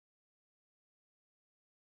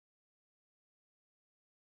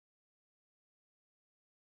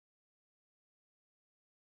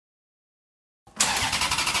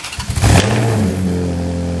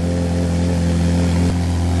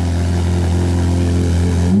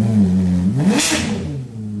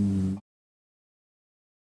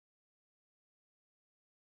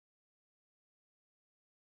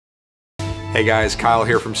Hey guys, Kyle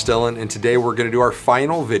here from STILLEN, and today we're going to do our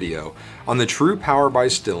final video on the Trupower by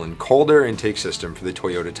STILLEN cold air intake system for the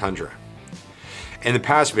Toyota Tundra. In the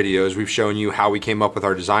past videos, we've shown you how we came up with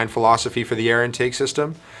our design philosophy for the air intake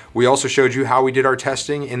system. We also showed you how we did our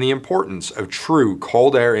testing and the importance of true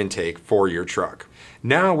cold air intake for your truck.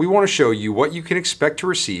 Now we want to show you what you can expect to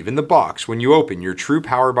receive in the box when you open your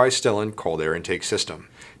Trupower by STILLEN cold air intake system.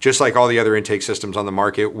 Just like all the other intake systems on the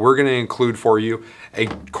market, we're going to include for you a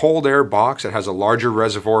cold air box that has a larger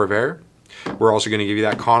reservoir of air. We're also going to give you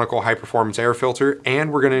that conical high performance air filter,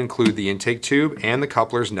 and we're going to include the intake tube and the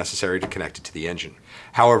couplers necessary to connect it to the engine.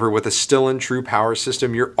 However, with a STILLEN Trupower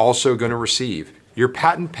system, you're also going to receive your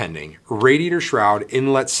patent pending Radiator Shroud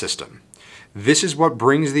inlet system. This is what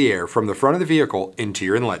brings the air from the front of the vehicle into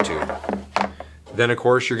your inlet tube. Then of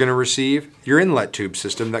course you're going to receive your inlet tube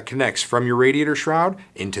system that connects from your radiator shroud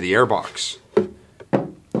into the airbox.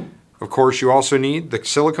 Of course you also need the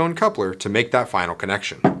silicone coupler to make that final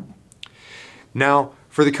connection. Now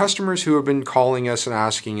for the customers who have been calling us and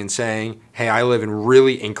asking and saying, hey, I live in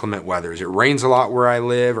really inclement weathers. It rains a lot where I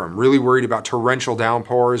live, or I'm really worried about torrential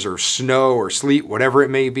downpours or snow or sleet, whatever it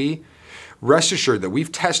may be. Rest assured that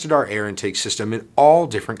we've tested our air intake system in all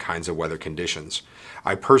different kinds of weather conditions.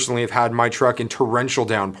 I personally have had my truck in torrential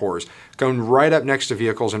downpours, going right up next to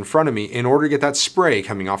vehicles in front of me in order to get that spray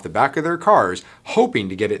coming off the back of their cars, hoping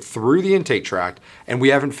to get it through the intake tract, and we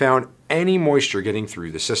haven't found any moisture getting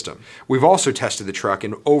through the system. We've also tested the truck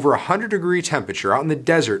in over 100-degree temperature out in the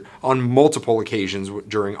desert on multiple occasions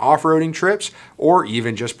during off-roading trips or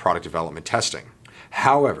even just product development testing.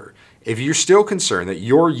 However, if you're still concerned that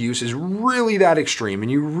your use is really that extreme and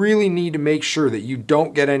you really need to make sure that you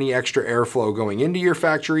don't get any extra airflow going into your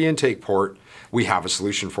factory intake port, we have a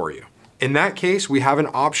solution for you. In that case, we have an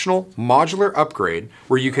optional modular upgrade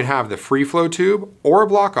where you can have the free flow tube or a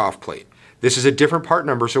block-off plate. This is a different part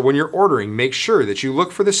number, so when you're ordering, make sure that you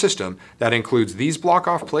look for the system that includes these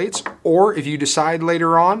block-off plates, or if you decide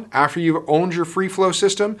later on, after you've owned your free flow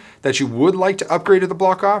system, that you would like to upgrade to the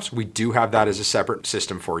block-offs, we do have that as a separate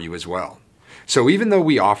system for you as well. So even though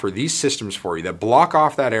we offer these systems for you that block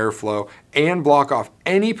off that airflow and block off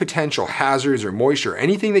any potential hazards or moisture,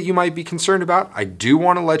 anything that you might be concerned about, I do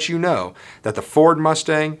want to let you know that the Ford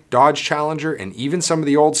Mustang, Dodge Challenger, and even some of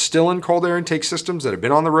the old STILLEN cold air intake systems that have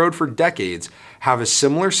been on the road for decades have a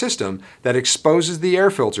similar system that exposes the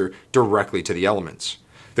air filter directly to the elements.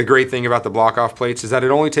 The great thing about the block-off plates is that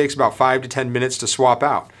it only takes about 5 to 10 minutes to swap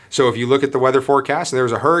out. So if you look at the weather forecast and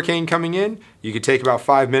there's a hurricane coming in, you could take about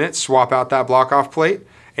 5 minutes, swap out that block-off plate,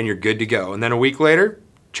 and you're good to go. And then a week later,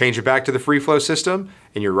 change it back to the free flow system,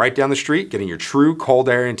 and you're right down the street getting your true cold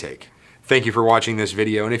air intake. Thank you for watching this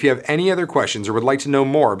video, and if you have any other questions or would like to know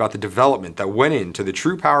more about the development that went into the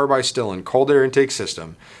Trupower by STILLEN cold air intake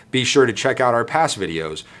system, be sure to check out our past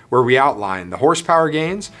videos where we outline the horsepower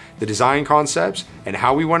gains, the design concepts, and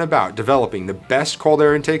how we went about developing the best cold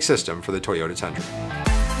air intake system for the Toyota Tundra.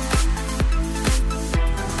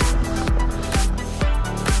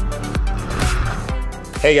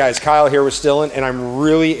 Hey guys, Kyle here with STILLEN, and I'm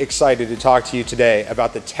really excited to talk to you today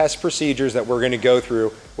about the test procedures that we're going to go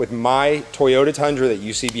through with my Toyota Tundra that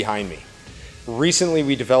you see behind me. Recently,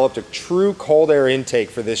 we developed a true cold air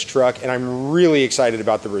intake for this truck, and I'm really excited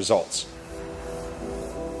about the results.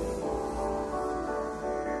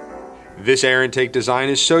 This air intake design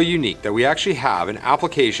is so unique that we actually have an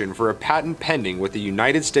application for a patent pending with the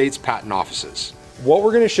United States Patent Offices. What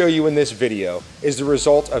we're going to show you in this video is the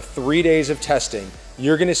result of 3 days of testing.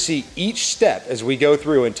 You're going to see each step as we go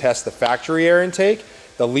through and test the factory air intake,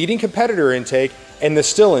 the leading competitor intake, and the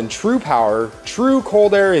STILLEN Trupower true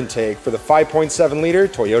cold air intake for the 5.7 liter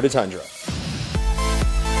Toyota Tundra.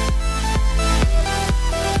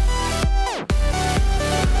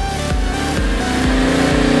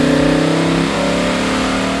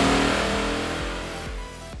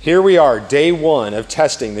 Here we are, day one of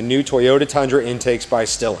testing the new Toyota Tundra intakes by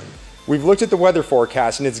STILLEN. We've looked at the weather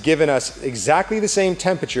forecast and it's given us exactly the same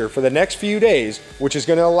temperature for the next few days, which is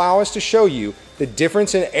going to allow us to show you the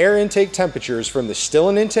difference in air intake temperatures from the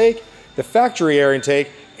STILLEN intake, the factory air intake,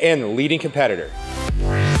 and the leading competitor.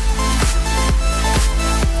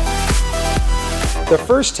 The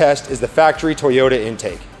first test is the factory Toyota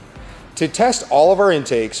intake. To test all of our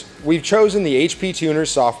intakes, we've chosen the HP Tuners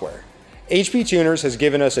software. HP Tuners has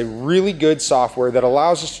given us a really good software that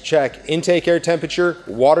allows us to check intake air temperature,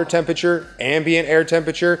 water temperature, ambient air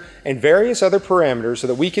temperature, and various other parameters so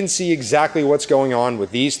that we can see exactly what's going on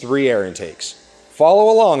with these 3 air intakes. Follow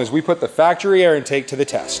along as we put the factory air intake to the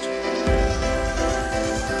test.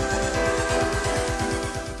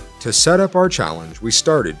 To set up our challenge, we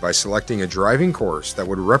started by selecting a driving course that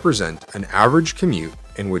would represent an average commute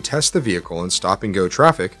and would test the vehicle in stop-and-go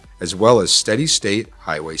traffic as well as steady-state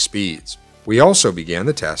highway speeds. We also began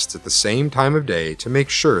the tests at the same time of day to make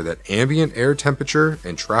sure that ambient air temperature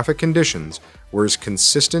and traffic conditions were as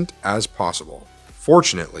consistent as possible.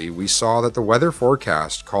 Fortunately, we saw that the weather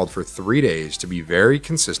forecast called for 3 days to be very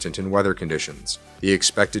consistent in weather conditions. The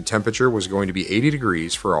expected temperature was going to be 80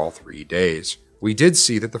 degrees for all 3 days. We did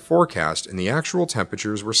see that the forecast and the actual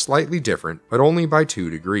temperatures were slightly different, but only by 2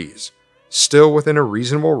 degrees, still within a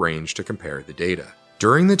reasonable range to compare the data.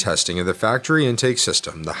 During the testing of the factory intake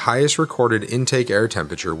system, the highest recorded intake air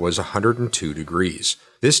temperature was 102 degrees.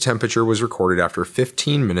 This temperature was recorded after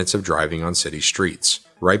 15 minutes of driving on city streets,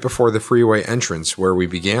 right before the freeway entrance where we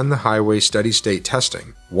began the highway steady-state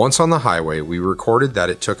testing. Once on the highway, we recorded that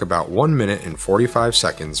it took about 1 minute and 45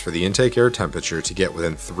 seconds for the intake air temperature to get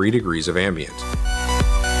within 3 degrees of ambient.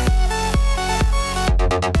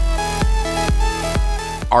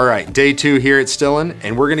 Alright, day 2 here at STILLEN,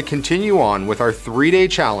 and we're going to continue on with our 3-day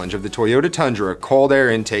challenge of the Toyota Tundra cold air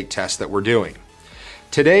intake test that we're doing.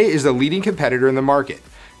 Today is the leading competitor in the market.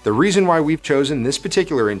 The reason why we've chosen this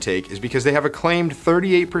particular intake is because they have a claimed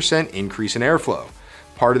 38% increase in airflow.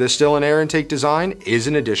 Part of the STILLEN air intake design is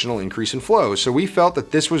an additional increase in flow, so we felt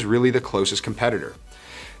that this was really the closest competitor.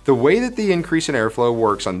 The way that the increase in airflow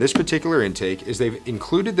works on this particular intake is they've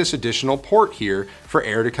included this additional port here for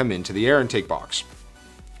air to come into the air intake box.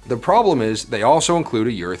 The problem is they also include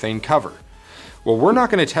a urethane cover. Well, we're not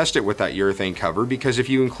going to test it with that urethane cover because if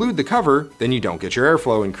you include the cover, then you don't get your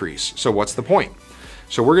airflow increase. So what's the point?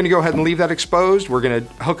 So we're going to go ahead and leave that exposed. We're going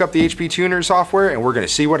to hook up the HP Tuner software and we're going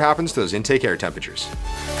to see what happens to those intake air temperatures.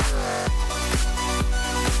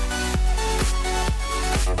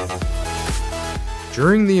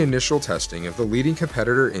 During the initial testing of the leading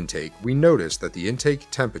competitor intake, we noticed that the intake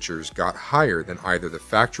temperatures got higher than either the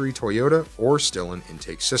factory Toyota or STILLEN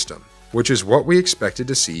intake system, which is what we expected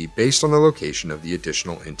to see based on the location of the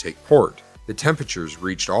additional intake port. The temperatures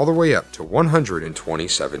reached all the way up to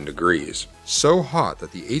 127 degrees, so hot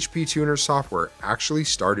that the HP Tuner software actually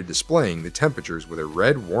started displaying the temperatures with a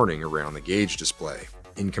red warning around the gauge display.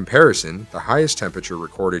 In comparison, the highest temperature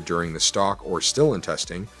recorded during the stock or STILLEN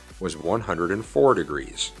testing was 104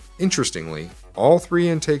 degrees. Interestingly, all 3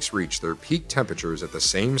 intakes reached their peak temperatures at the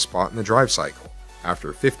same spot in the drive cycle,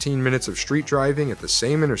 after 15 minutes of street driving at the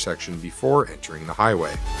same intersection before entering the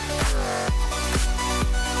highway.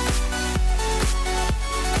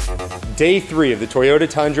 Day 3 of the Toyota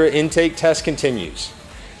Tundra intake test continues.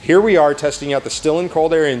 Here we are testing out the STILLEN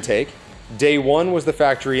cold air intake. Day 1 was the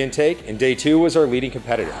factory intake, and day 2 was our leading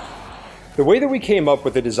competitor. The way that we came up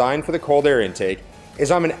with the design for the cold air intake is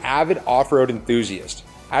I'm an avid off-road enthusiast.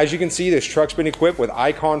 As you can see, this truck's been equipped with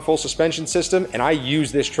Icon full suspension system, and I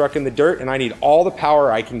use this truck in the dirt and I need all the power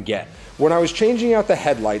I can get. When I was changing out the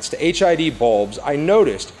headlights to HID bulbs, I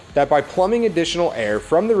noticed that by plumbing additional air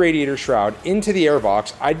from the radiator shroud into the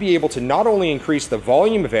airbox, I'd be able to not only increase the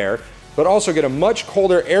volume of air, but also get a much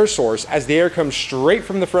colder air source as the air comes straight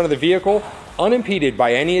from the front of the vehicle, unimpeded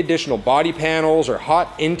by any additional body panels or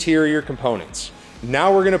hot interior components.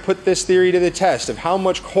 Now we're going to put this theory to the test of how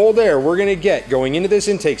much cold air we're going to get going into this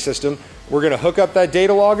intake system. We're going to hook up that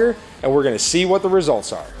data logger and we're going to see what the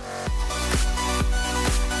results are.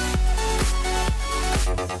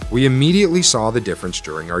 We immediately saw the difference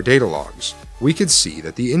during our data logs. We could see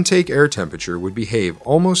that the intake air temperature would behave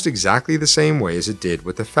almost exactly the same way as it did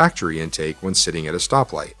with the factory intake when sitting at a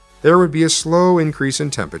stoplight. There would be a slow increase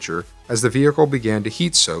in temperature as the vehicle began to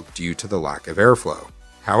heat soak due to the lack of airflow.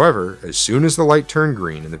 However, as soon as the light turned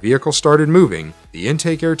green and the vehicle started moving, the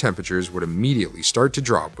intake air temperatures would immediately start to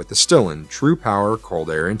drop with the STILLEN Trupower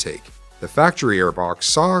cold air intake. The factory airbox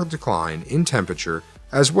saw a decline in temperature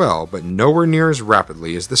as well, but nowhere near as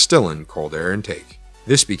rapidly as the STILLEN cold air intake.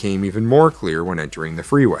 This became even more clear when entering the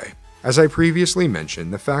freeway. As I previously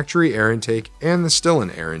mentioned, the factory air intake and the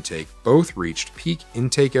STILLEN air intake both reached peak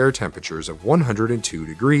intake air temperatures of 102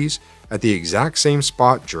 degrees at the exact same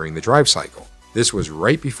spot during the drive cycle. This was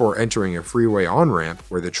right before entering a freeway on-ramp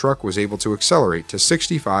where the truck was able to accelerate to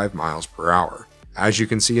 65 miles per hour. As you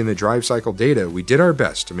can see in the drive cycle data, we did our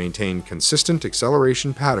best to maintain consistent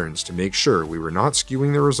acceleration patterns to make sure we were not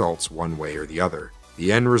skewing the results one way or the other.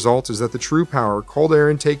 The end result is that the Trupower cold air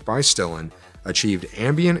intake by STILLEN achieved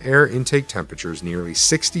ambient air intake temperatures nearly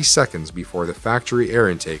 60 seconds before the factory air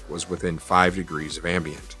intake was within 5 degrees of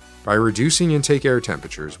ambient. By reducing intake air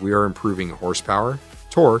temperatures, we are improving horsepower,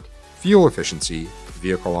 torque, fuel efficiency,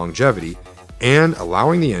 vehicle longevity, and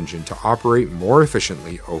allowing the engine to operate more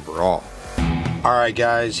efficiently overall. Alright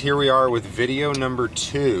guys, here we are with video number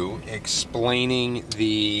 2 explaining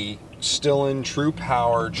the STILLEN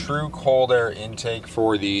Trupower True Cold Air Intake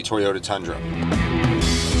for the Toyota Tundra.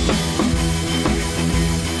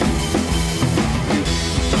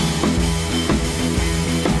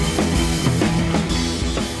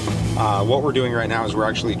 What we're doing right now is we're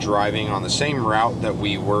actually driving on the same route that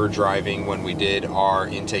we were driving when we did our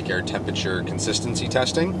intake air temperature consistency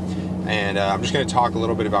testing. And I'm just going to talk a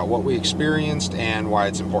little bit about what we experienced and why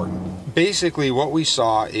it's important. Basically, what we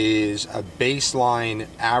saw is a baseline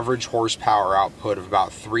average horsepower output of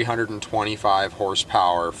about 325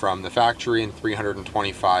 horsepower from the factory and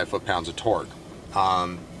 325 foot-pounds of torque.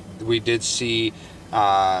 We did see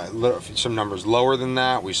some numbers lower than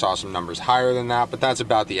that. We saw some numbers higher than that, but that's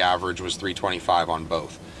about the average, was 325 on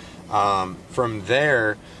both. From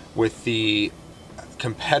there, with the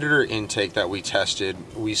competitor intake that we tested,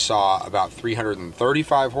 we saw about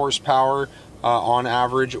 335 horsepower on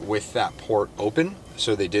average with that port open,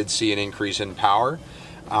 so they did see an increase in power.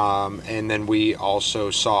 And then we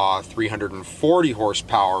also saw 340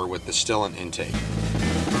 horsepower with the STILLEN intake.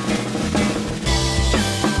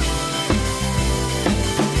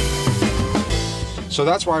 So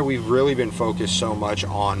that's why we've really been focused so much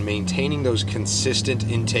on maintaining those consistent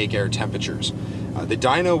intake air temperatures. The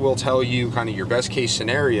dyno will tell you kind of your best case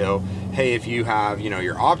scenario. Hey, if you have,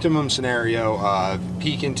 your optimum scenario of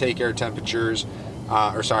peak intake air temperatures,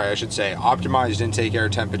 optimized intake air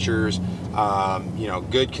temperatures,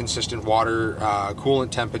 good consistent water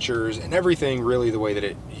coolant temperatures, and everything really the way that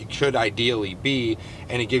it should ideally be,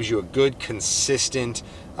 and it gives you a good consistent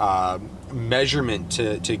measurement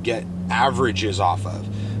to get averages off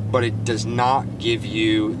of. But it does not give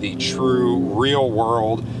you the true real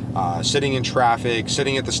world, sitting in traffic,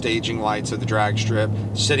 sitting at the staging lights of the drag strip,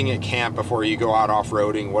 sitting at camp before you go out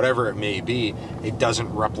off-roading, whatever it may be. It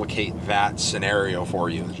doesn't replicate that scenario for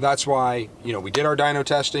you. That's why, we did our dyno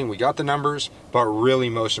testing, we got the numbers, but really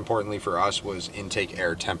most importantly for us was intake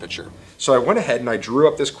air temperature. So I went ahead and I drew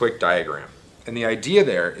up this quick diagram. And the idea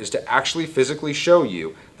there is to actually physically show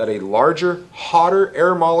you that a larger, hotter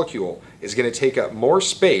air molecule is going to take up more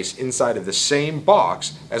space inside of the same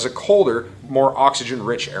box as a colder, more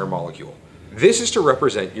oxygen-rich air molecule. This is to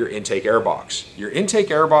represent your intake air box. Your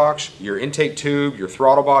intake air box, your intake tube, your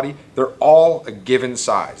throttle body, they're all a given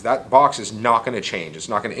size. That box is not going to change. It's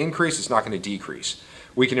not going to increase, it's not going to decrease.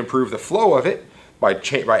 We can improve the flow of it by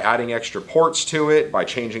adding extra ports to it, by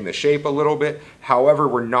changing the shape a little bit. However,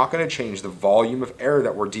 we're not going to change the volume of air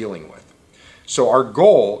that we're dealing with. So our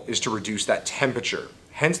goal is to reduce that temperature,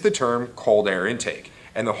 hence the term cold air intake.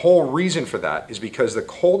 And the whole reason for that is because the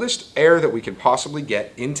coldest air that we can possibly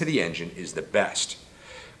get into the engine is the best.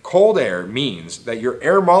 Cold air means that your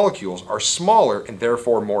air molecules are smaller and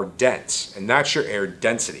therefore more dense, and that's your air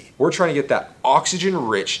density. We're trying to get that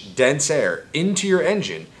oxygen-rich, dense air into your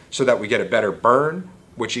engine so that we get a better burn,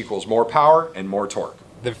 which equals more power and more torque.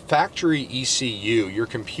 The factory ECU, your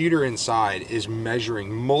computer inside, is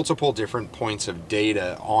measuring multiple different points of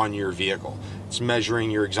data on your vehicle. It's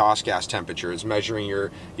measuring your exhaust gas temperature, it's measuring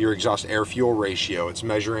your exhaust air-fuel ratio, it's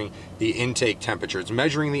measuring the intake temperature, it's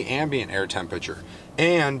measuring the ambient air temperature.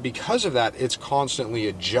 And because of that, it's constantly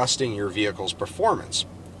adjusting your vehicle's performance.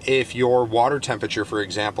 If your water temperature, for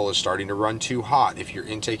example, is starting to run too hot, if your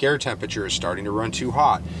intake air temperature is starting to run too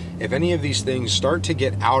hot, if any of these things start to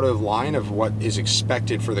get out of line of what is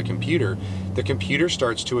expected for the computer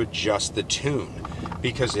starts to adjust the tune.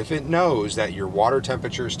 Because if it knows that your water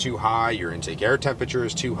temperature is too high, your intake air temperature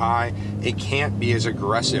is too high, it can't be as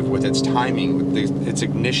aggressive with its timing, with its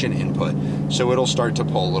ignition input. So it'll start to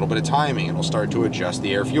pull a little bit of timing, it'll start to adjust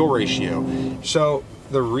the air-fuel ratio. So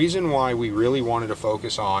the reason why we really wanted to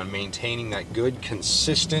focus on maintaining that good,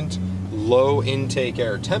 consistent, low intake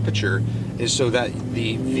air temperature is so that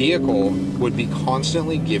the vehicle would be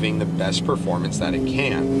constantly giving the best performance that it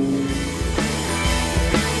can.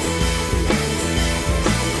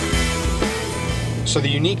 So the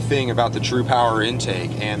unique thing about the Trupower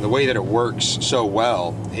intake and the way that it works so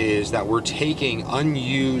well is that we're taking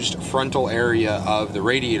unused frontal area of the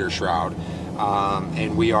radiator shroud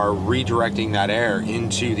and we are redirecting that air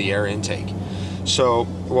into the air intake. So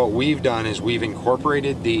what we've done is we've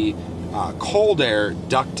incorporated the cold air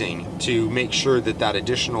ducting to make sure that that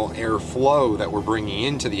additional air flow that we're bringing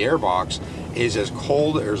into the airbox is as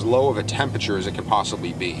cold or as low of a temperature as it can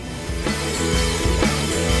possibly be.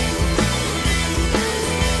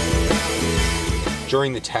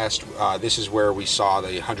 During the test, this is where we saw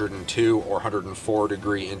the 102 or 104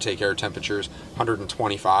 degree intake air temperatures,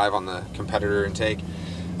 125 on the competitor intake.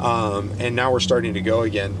 And now we're starting to go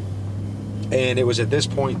again. And it was at this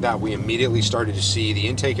point that we immediately started to see the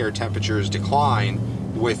intake air temperatures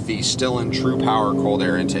decline with the STILLEN Trupower cold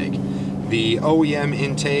air intake. The OEM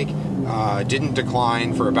intake didn't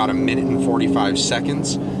decline for about 1 minute and 45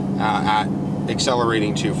 seconds at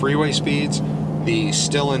accelerating to freeway speeds. The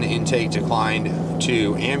STILLEN intake declined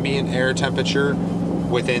to ambient air temperature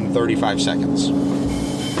within 35 seconds.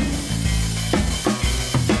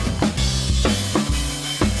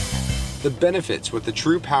 The benefits with the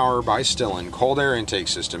Trupower by STILLEN cold air intake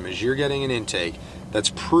system is you're getting an intake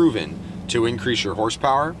that's proven to increase your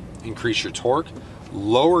horsepower, increase your torque,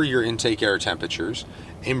 lower your intake air temperatures,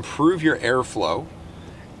 improve your airflow,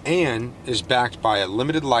 and is backed by a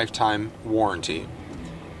limited lifetime warranty,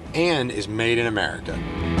 and is made in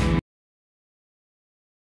America.